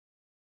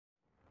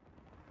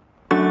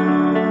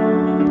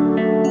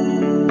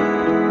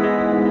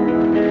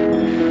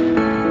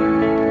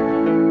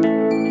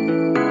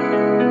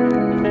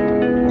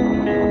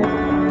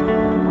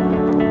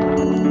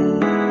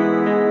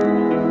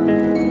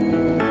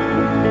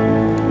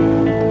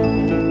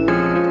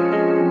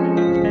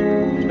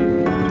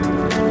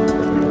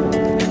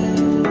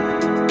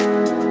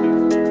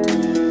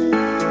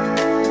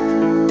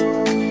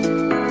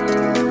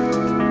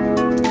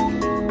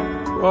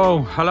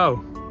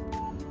Hello.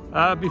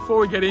 Before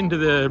we get into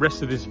the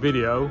rest of this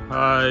video,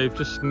 I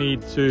just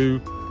need to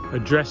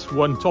address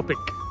one topic.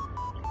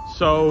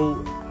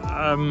 So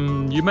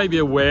you may be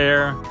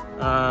aware,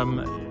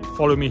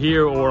 follow me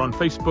here or on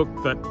Facebook,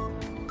 that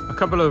a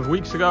couple of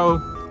weeks ago,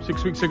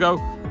 6 weeks ago,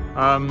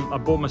 I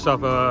bought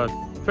myself a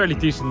fairly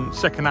decent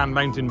second-hand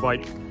mountain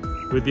bike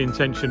with the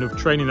intention of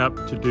training up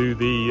to do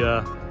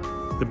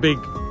the big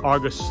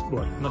Argus.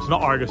 Well, it's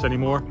not Argus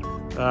anymore.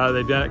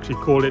 They actually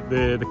call it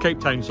the Cape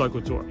Town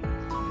Cycle Tour.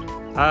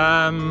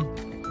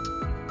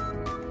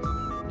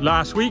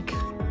 Last week,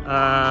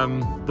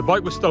 the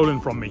bike was stolen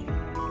from me.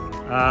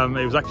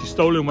 It was actually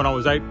stolen when I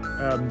was out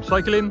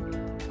cycling,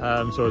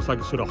 so it's like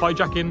a sort of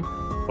hijacking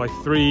by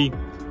three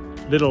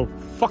little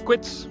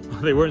fuckwits.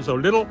 They weren't so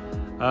little,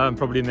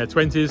 probably in their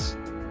 20s.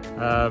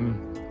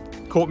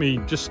 Caught me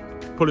just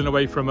pulling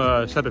away from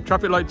a set of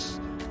traffic lights.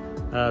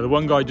 The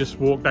one guy just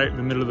walked out in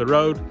the middle of the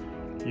road.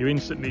 You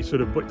instantly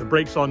sort of put the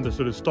brakes on to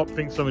sort of stop,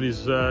 think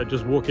somebody's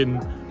just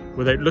walking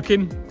without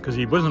looking, because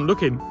he wasn't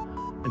looking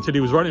until he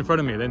was right in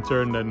front of me, then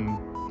turned and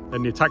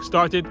then the attack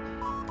started.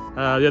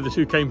 The other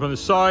two came from the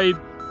side,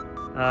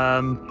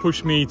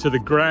 pushed me to the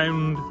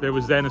ground. There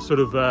was then a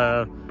sort of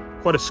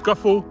quite a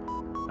scuffle,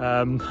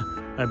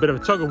 a bit of a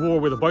tug of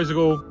war with a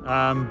bicycle,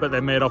 but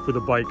they made off with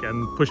a bike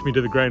and pushed me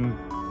to the ground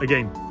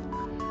again.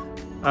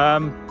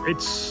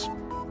 It's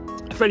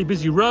a fairly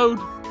busy road,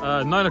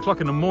 9 o'clock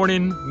in the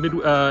morning,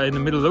 in the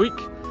middle of the week.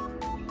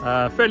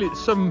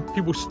 Some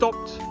people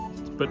stopped,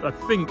 but I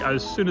think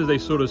as soon as they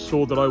sort of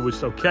saw that I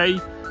was okay,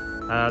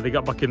 they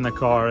got back in their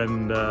car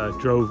and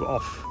drove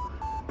off.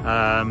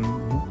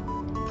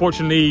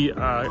 Fortunately,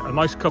 a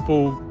nice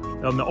couple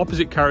on the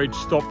opposite carriage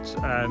stopped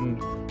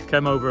and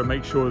came over and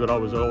made sure that I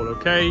was all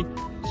okay,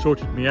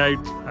 sorted me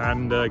out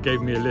and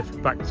gave me a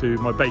lift back to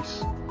my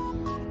base.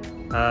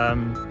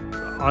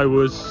 I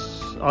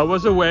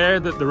was aware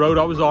that the road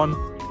I was on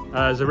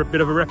has a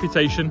bit of a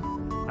reputation,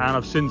 and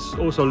I've since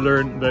also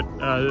learned that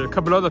a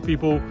couple of other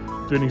people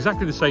doing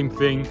exactly the same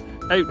thing,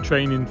 out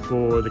training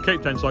for the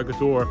Cape Town Cycle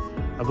Tour,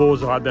 have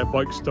also had their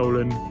bike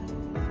stolen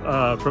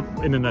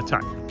in an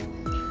attack.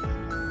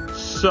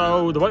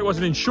 So the bike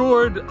wasn't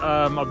insured.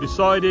 I've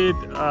decided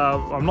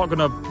I'm not going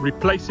to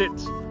replace it,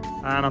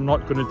 and I'm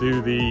not going to do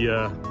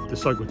the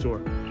cycle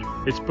tour.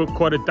 It's put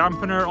quite a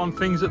dampener on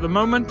things at the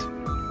moment,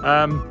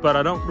 but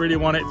I don't really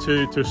want it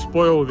to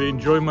spoil the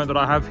enjoyment that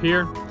I have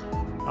here.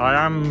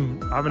 I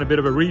am having a bit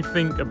of a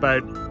rethink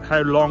about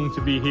how long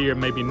to be here,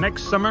 maybe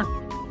next summer,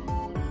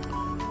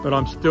 but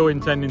I'm still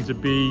intending to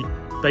be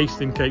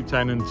based in Cape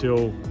Town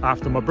until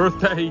after my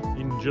birthday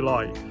in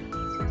July.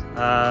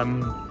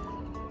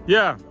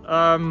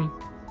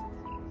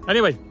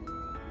 Anyway,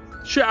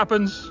 shit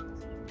happens.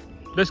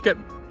 Let's get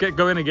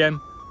going again.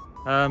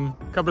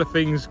 Couple of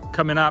things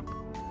coming up.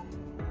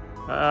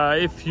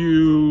 If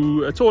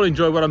you at all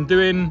enjoy what I'm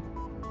doing,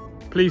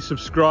 please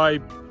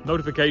subscribe,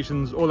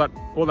 notifications, all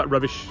that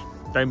rubbish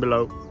down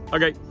below.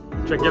 Okay,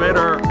 check you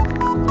later.